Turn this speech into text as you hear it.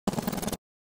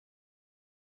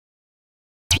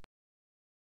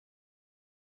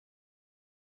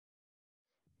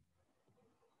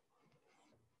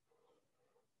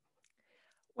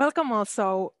Welcome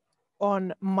also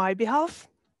on my behalf.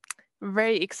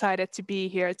 Very excited to be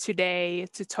here today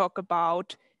to talk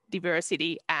about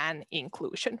diversity and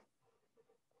inclusion.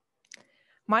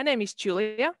 My name is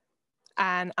Julia,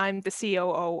 and I'm the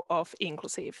COO of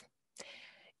Inklusiiv.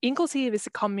 Inklusiiv is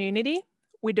a community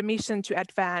with a mission to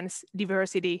advance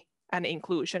diversity and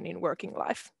inclusion in working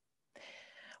life.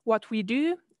 What we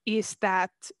do is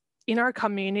that in our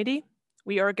community,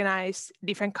 we organize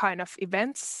different kind of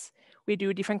events. We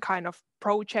do different kind of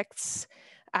projects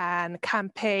and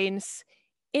campaigns,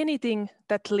 anything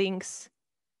that links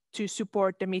to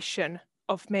support the mission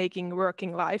of making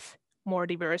working life more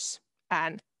diverse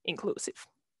and inclusive.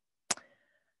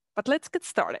 But let's get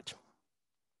started.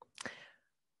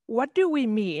 What do we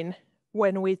mean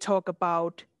when we talk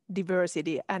about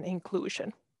diversity and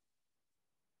inclusion?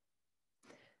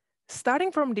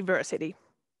 Starting from diversity,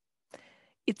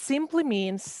 it simply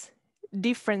means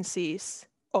differences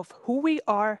of who we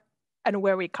are and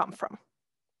where we come from.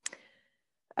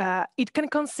 It can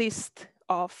consist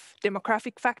of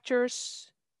demographic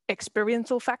factors,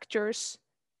 experiential factors,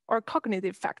 or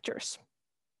cognitive factors.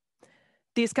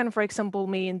 These can, for example,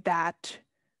 mean that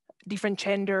different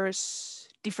genders,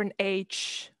 different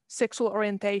age, sexual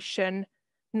orientation,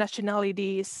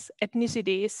 nationalities,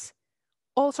 ethnicities,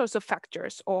 all sorts of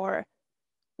factors, or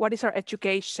what is our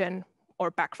education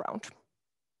or background.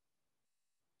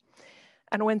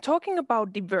 And when talking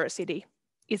about diversity,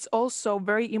 it's also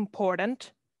very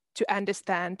important to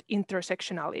understand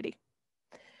intersectionality.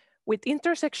 With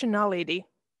intersectionality,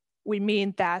 we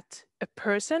mean that a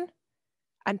person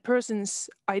and person's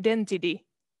identity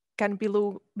can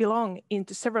belong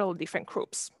into several different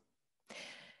groups.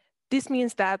 This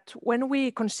means that when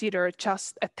we consider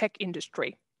just a tech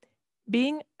industry,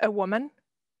 being a woman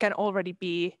can already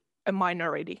be a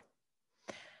minority.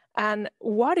 And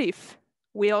what if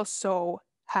we also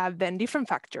have then different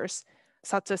factors,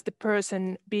 such as the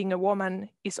person being a woman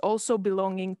is also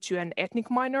belonging to an ethnic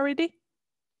minority,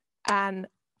 and,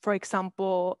 for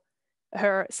example,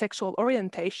 her sexual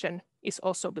orientation is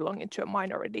also belonging to a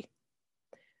minority.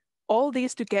 All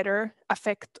these together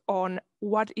affect on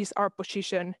what is our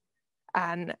position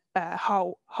and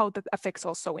how that affects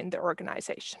also in the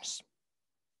organizations.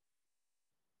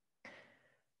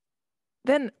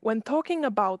 Then, when talking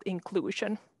about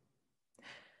inclusion,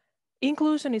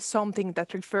 inclusion is something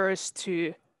that refers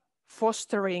to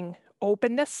fostering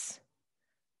openness,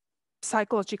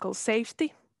 psychological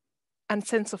safety, and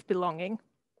sense of belonging.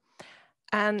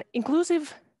 And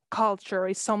inclusive culture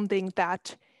is something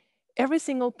that every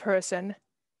single person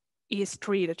is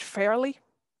treated fairly,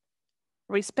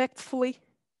 respectfully,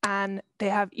 and they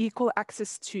have equal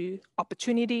access to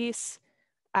opportunities,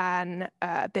 and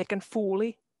they can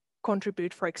fully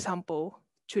contribute, for example,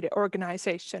 to the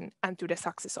organization and to the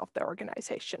success of the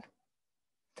organization.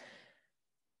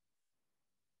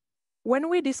 When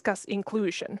we discuss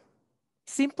inclusion,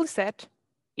 simply said,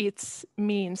 it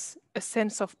means a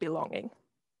sense of belonging.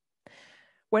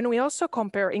 When we also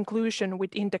compare inclusion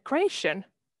with integration,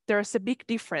 there's a big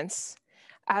difference.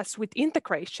 As with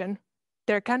integration,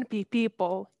 there can be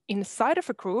people inside of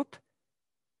a group,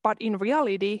 but in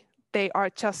reality, they are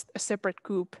just a separate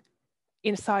group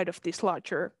inside of this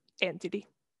larger entity.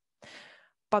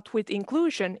 But with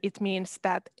inclusion, it means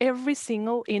that every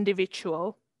single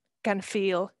individual can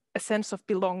feel a sense of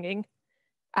belonging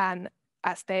and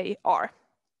as they are.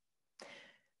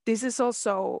 This is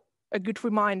also a good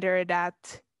reminder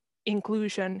that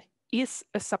inclusion is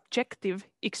a subjective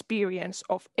experience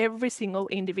of every single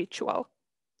individual.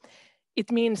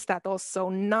 It means that also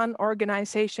none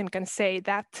organization can say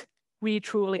that we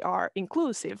truly are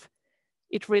inclusive.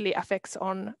 It really affects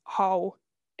on how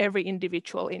every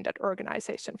individual in that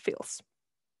organization feels.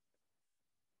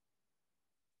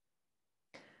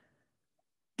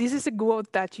 This is a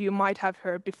quote that you might have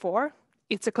heard before.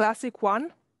 It's a classic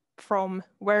one from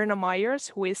Werner Myers,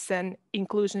 who is an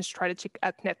inclusion strategist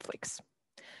at Netflix.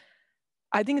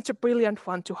 I think it's a brilliant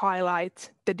one to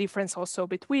highlight the difference also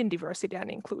between diversity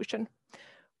and inclusion.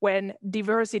 When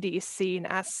diversity is seen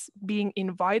as being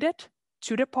invited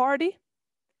to the party,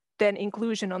 then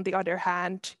inclusion, on the other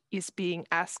hand, is being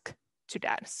asked to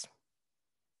dance.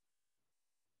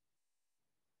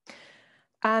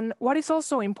 And what is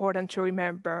also important to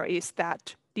remember is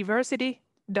that diversity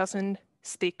doesn't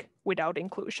stick without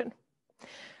inclusion.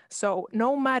 So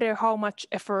no matter how much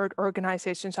effort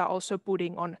organizations are also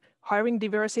putting on hiring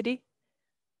diversity,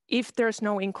 if there's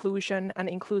no inclusion and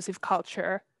inclusive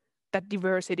culture, that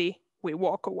diversity will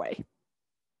walk away.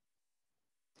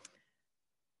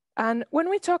 And when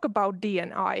we talk about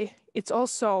D&I, it's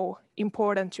also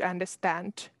important to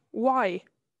understand why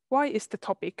is the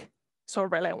topic so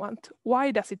relevant?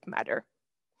 Why does it matter?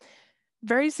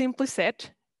 Very simply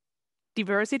said,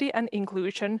 diversity and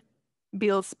inclusion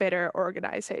builds better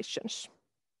organizations.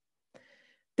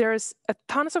 There's a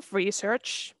tons of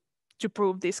research to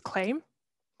prove this claim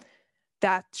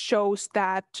that shows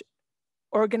that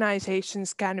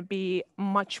organizations can be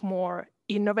much more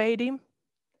innovative,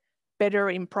 better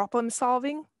in problem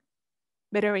solving,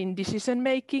 better in decision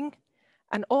making,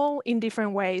 and all in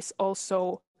different ways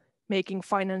also making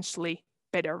financially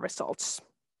better results.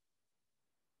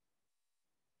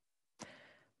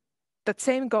 That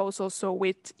same goes also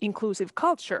with inclusive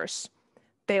cultures.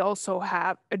 They also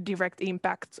have a direct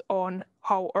impact on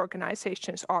how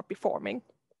organizations are performing.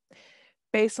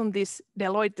 Based on this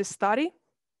Deloitte study,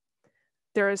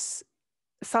 there's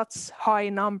such high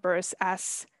numbers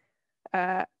as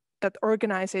that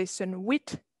organization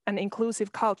with an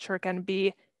inclusive culture can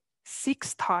be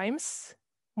 6 times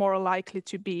more likely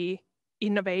to be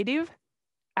innovative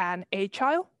and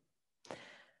agile,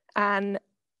 and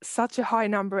such a high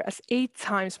number as 8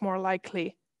 times more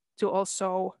likely to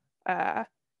also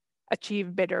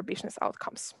achieve better business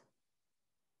outcomes.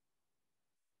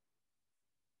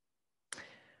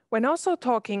 When also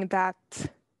talking that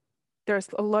there's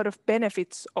a lot of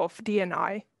benefits of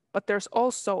D&I, but there's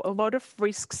also a lot of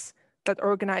risks that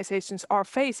organizations are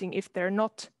facing if they're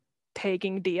not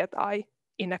taking D&I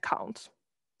in account.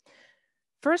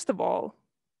 First of all,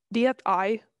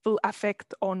 D&I will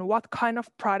affect on what kind of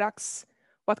products,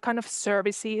 what kind of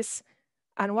services,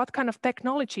 and what kind of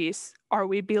technologies are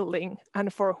we building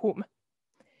and for whom.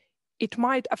 It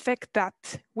might affect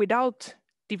that without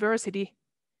diversity,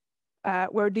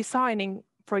 we're designing,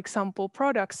 for example,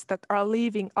 products that are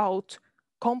leaving out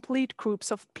complete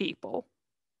groups of people.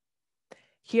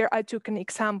 Here I took an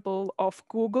example of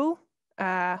Google,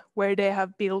 where they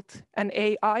have built an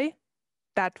AI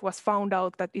that was found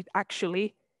out that it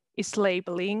actually is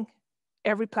labeling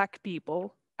every Black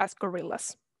people as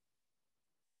gorillas.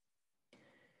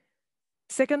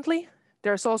 Secondly,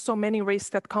 there's also many risks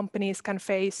that companies can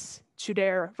face to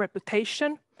their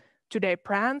reputation, to their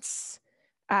brands,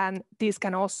 and these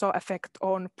can also affect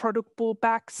on product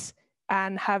pullbacks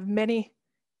and have many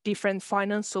different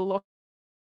financial losses.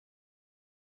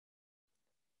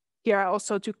 Here I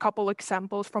also took a couple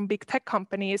examples from big tech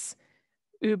companies,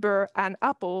 Uber and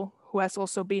Apple, who has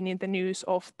also been in the news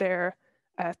of their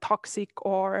toxic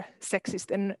or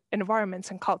sexist environments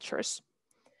and cultures.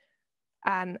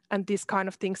 And these kind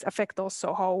of things affect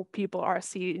also how people are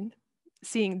seeing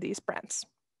these brands.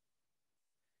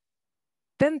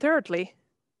 Then thirdly,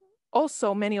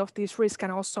 also many of these risks can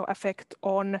also affect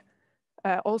on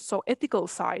also ethical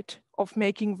side of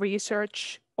making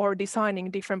research or designing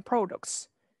different products.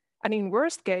 And in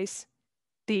worst case,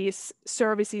 these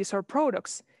services or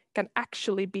products can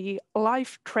actually be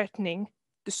life-threatening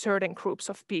to certain groups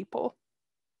of people.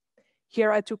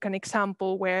 Here I took an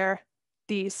example where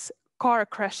these car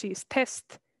crashes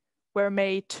tests were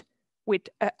made with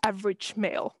an average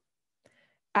male.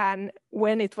 And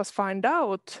when it was found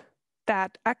out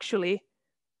that actually,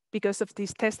 because of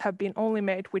these tests have been only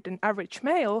made with an average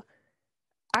male,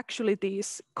 actually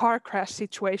these car crash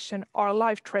situations are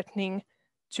life-threatening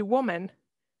to women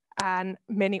and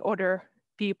many other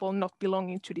people not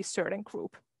belonging to this certain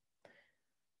group.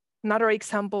 Another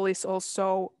example is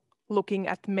also looking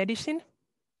at medicine.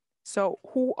 So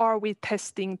who are we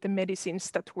testing the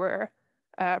medicines that we're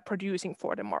producing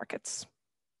for the markets?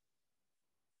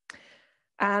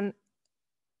 And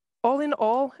all in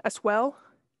all as well,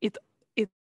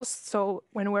 so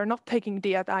when we're not taking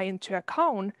D&I into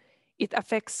account, it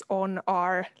affects on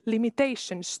our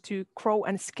limitations to grow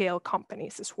and scale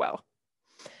companies as well.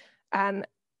 And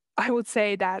I would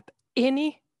say that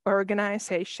any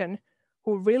organization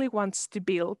who really wants to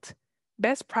build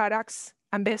best products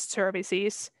and best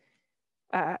services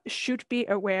should be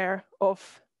aware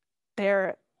of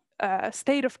their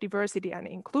state of diversity and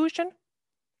inclusion,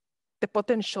 the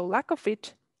potential lack of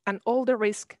it, and all the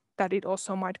risk that it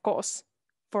also might cause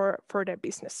for their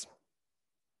business.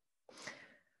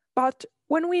 But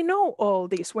when we know all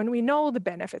this, when we know the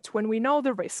benefits, when we know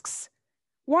the risks,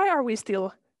 why are we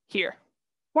still here?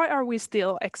 Why are we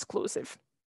still exclusive?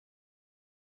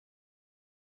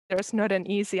 There's not an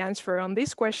easy answer on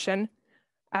this question,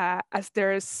 as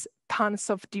there's tons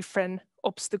of different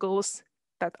obstacles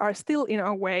that are still in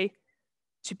our way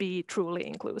to be truly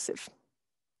inclusive.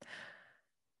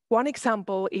 One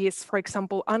example is, for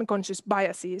example, unconscious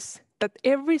biases that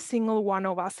every single one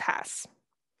of us has.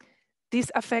 This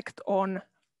affect on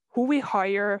who we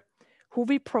hire, who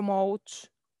we promote,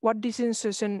 what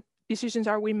decisions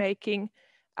are we making,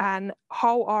 and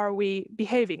how are we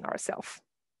behaving ourselves.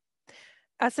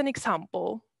 As an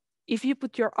example, if you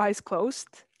put your eyes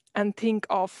closed and think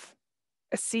of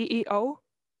a CEO,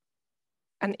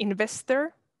 an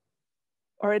investor,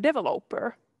 or a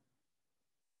developer,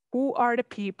 who are the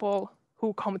people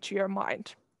who come to your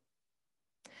mind?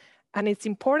 And it's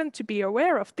important to be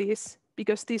aware of this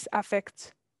because this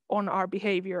affects on our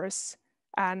behaviors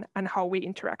and how we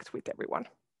interact with everyone.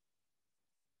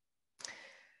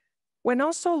 When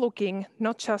also looking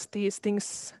not just these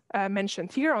things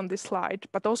mentioned here on this slide,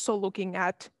 but also looking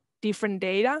at different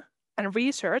data and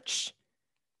research,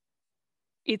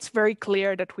 it's very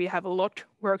clear that we have a lot of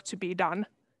work to be done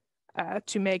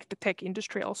to make the tech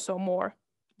industry also more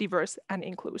diverse and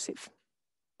inclusive.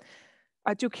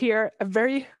 I took here a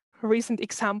very recent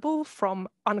example from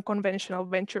Unconventional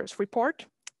Ventures report,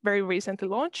 very recently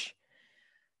launched,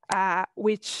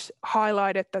 which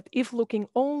highlighted that if looking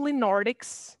only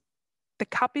Nordics, the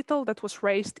capital that was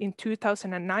raised in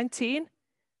 2019,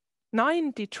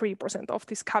 93% of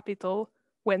this capital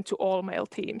went to all male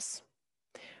teams,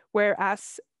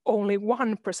 whereas only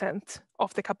 1%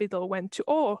 of the capital went to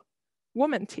all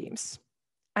women teams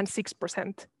and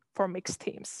 6% for mixed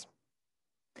teams.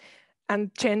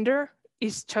 And gender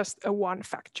is just a one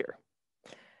factor.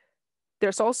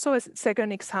 There's also a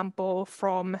second example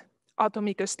from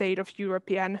Atomic State of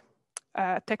European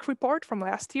tech report from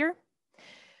last year,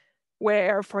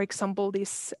 where, for example,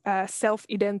 this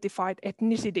self-identified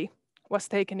ethnicity was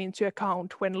taken into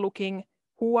account when looking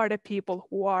who are the people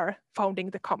who are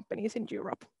founding the companies in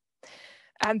Europe.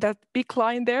 And that big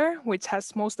line there, which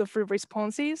has most of the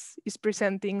responses, is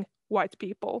presenting white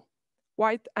people,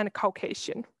 white and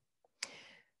Caucasian.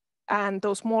 And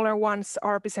those smaller ones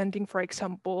are presenting, for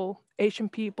example, Asian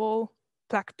people,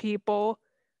 Black people,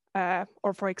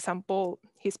 or for example,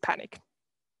 Hispanic.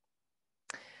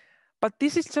 But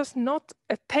this is just not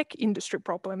a tech industry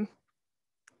problem.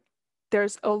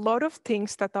 There's a lot of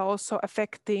things that are also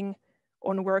affecting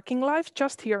on working life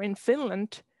just here in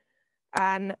Finland.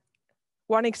 And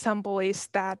one example is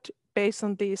that based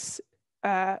on this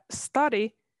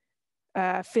study,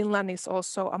 Finland is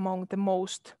also among the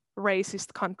most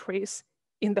racist countries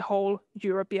in the whole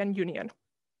European Union.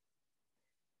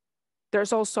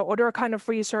 There's also other kind of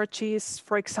researches,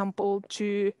 for example,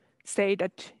 to say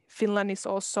that Finland is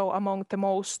also among the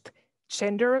most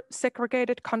gender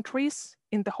segregated countries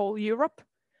in the whole Europe,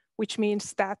 which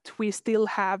means that we still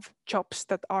have jobs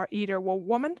that are either for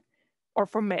women or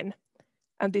for men.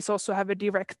 And this also have a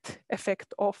direct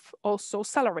effect of also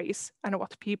salaries and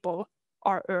what people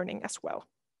are earning as well.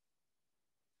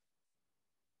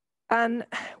 And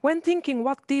when thinking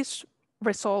what these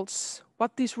results,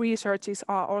 what these researches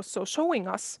are also showing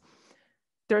us,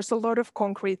 there's a lot of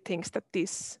concrete things that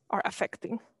these are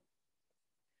affecting.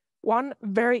 One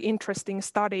very interesting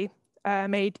study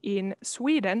made in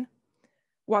Sweden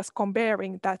was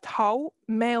comparing that how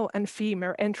male and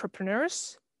female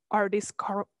entrepreneurs are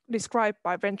described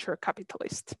by venture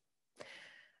capitalists.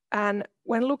 And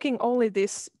when looking only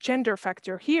this gender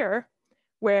factor here,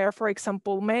 where, for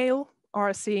example, male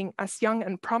are seen as young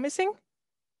and promising,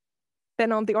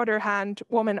 then on the other hand,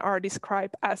 women are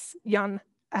described as young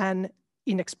and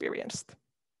inexperienced.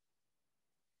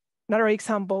 Another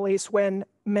example is when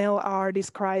male are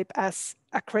described as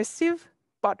aggressive,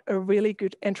 but a really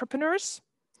good entrepreneurs,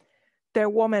 their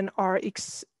women are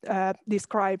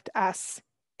described as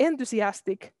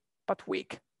enthusiastic, but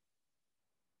weak.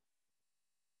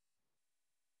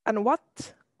 And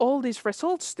what all these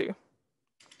results do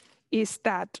is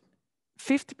that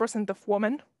 50% of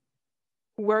women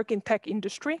who work in tech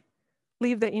industry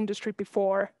leave the industry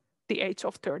before the age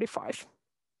of 35.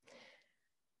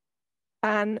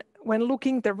 And when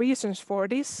looking the reasons for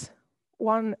this,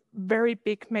 one very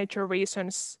big major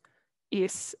reasons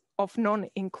is of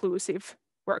non-inclusive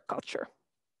work culture.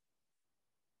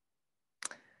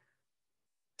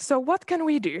 So what can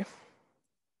we do?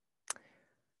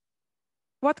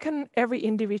 What can every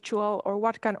individual or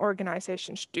what can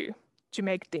organizations do to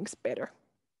make things better?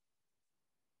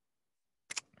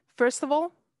 First of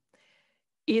all,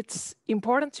 it's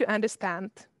important to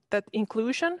understand that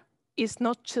inclusion is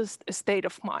not just a state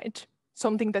of mind,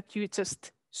 something that you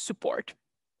just support.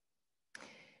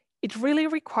 It really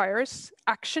requires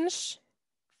actions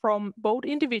from both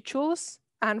individuals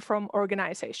and from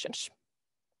organizations.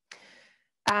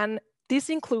 And this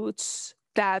includes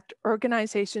that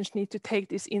organizations need to take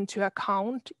this into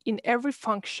account in every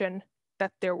function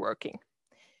that they're working.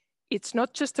 It's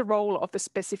not just the role of the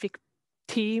specific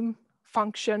team,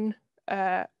 function,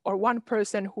 or one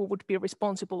person who would be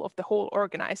responsible of the whole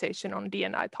organization on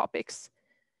D&I topics,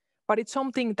 but it's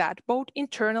something that both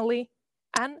internally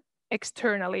and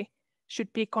externally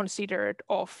should be considered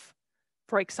of,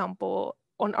 for example,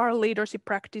 on our leadership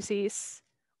practices,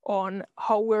 on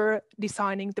how we're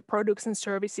designing the products and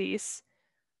services,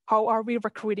 how are we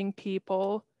recruiting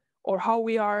people, or how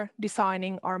we are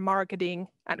designing our marketing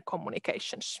and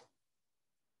communications.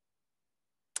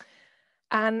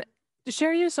 And to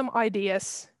share you some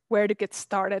ideas where to get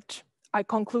started, I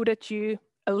concluded you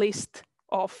a list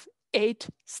of 8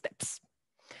 steps.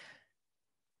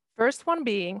 First one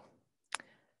being,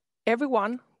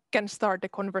 everyone can start a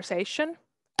conversation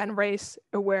and raise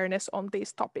awareness on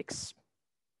these topics.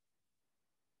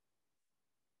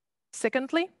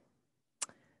 Secondly,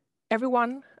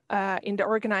 everyone in the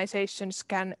organizations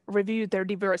can review their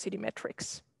diversity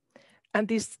metrics. And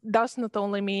this does not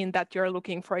only mean that you're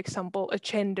looking, for example, a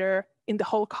gender in the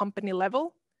whole company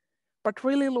level, but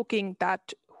really looking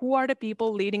at who are the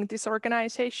people leading this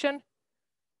organization,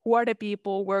 who are the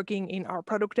people working in our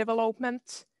product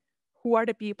development, who are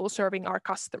the people serving our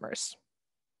customers.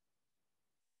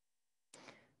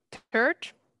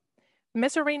 Third,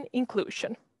 measuring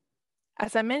inclusion.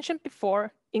 As I mentioned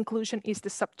before, inclusion is the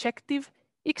subjective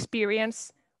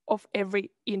experience of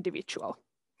every individual.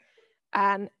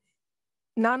 And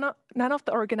none of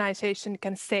the organization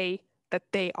can say that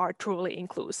they are truly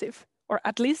inclusive, or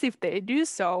at least if they do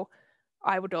so,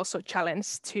 I would also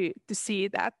challenge to see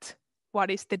that what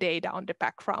is the data on the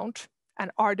background,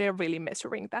 and are they really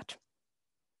measuring that?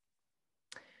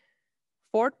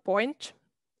 Fourth point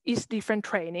is different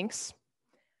trainings.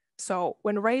 So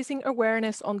when raising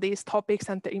awareness on these topics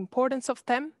and the importance of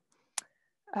them,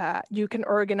 you can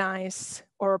organize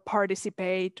or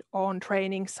participate on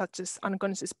trainings such as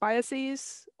unconscious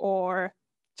biases, or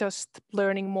just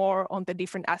learning more on the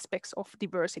different aspects of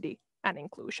diversity and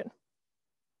inclusion.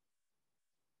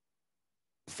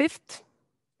 Fifth,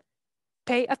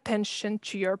 pay attention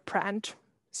to your brand.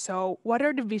 So what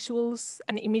are the visuals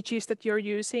and images that you're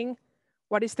using?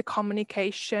 What is the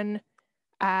communication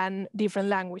and different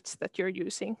language that you're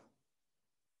using?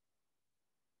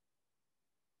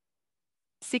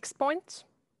 6th point,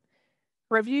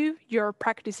 review your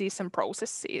practices and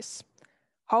processes.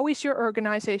 How is your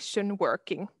organization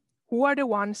working? Who are the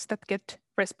ones that get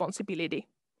responsibility?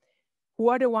 Who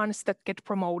are the ones that get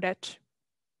promoted?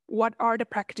 What are the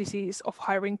practices of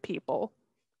hiring people?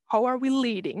 How are we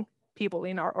leading people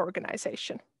in our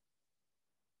organization?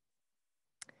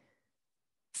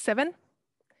 7,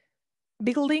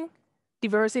 building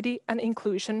diversity and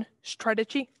inclusion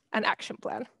strategy and action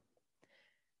plan.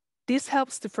 This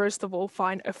helps to, first of all,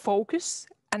 find a focus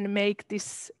and make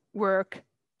this work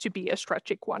to be a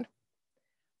strategic one.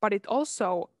 But it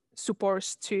also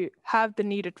supports to have the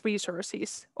needed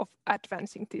resources of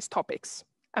advancing these topics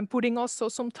and putting also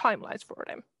some timelines for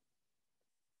them.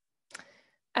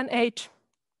 And 8,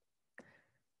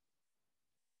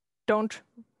 don't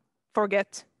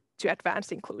forget to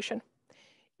advance inclusion.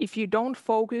 If you don't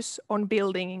focus on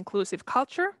building inclusive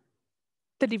culture,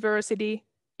 the diversity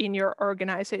in your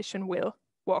organization will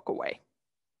walk away.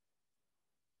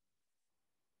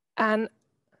 And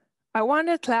I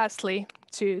wanted lastly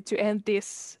to end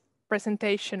this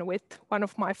presentation with one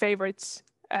of my favorite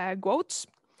quotes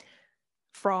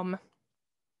from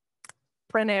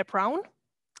Brené Brown,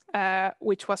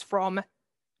 which was from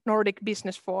Nordic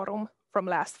Business Forum from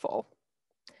last fall.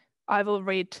 I will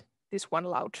read this one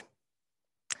aloud.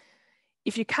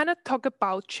 If you cannot talk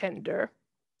about gender,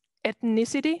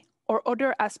 ethnicity, or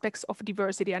other aspects of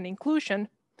diversity and inclusion,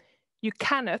 you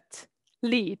cannot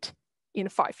lead in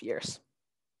 5 years.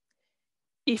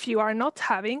 If you are not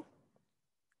having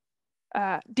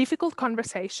difficult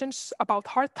conversations about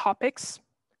hard topics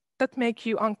that make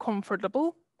you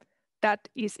uncomfortable, that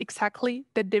is exactly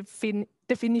the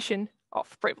definition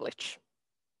of privilege.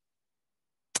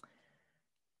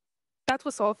 That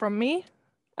was all from me.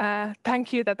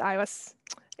 Thank you that I was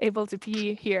able to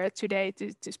be here today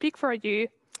to speak for you.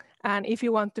 And if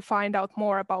you want to find out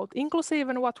more about Inklusiiv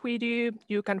and what we do,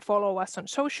 you can follow us on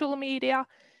social media,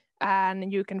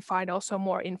 and you can find also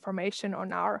more information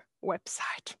on our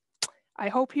website. I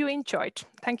hope you enjoyed.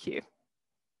 Thank you.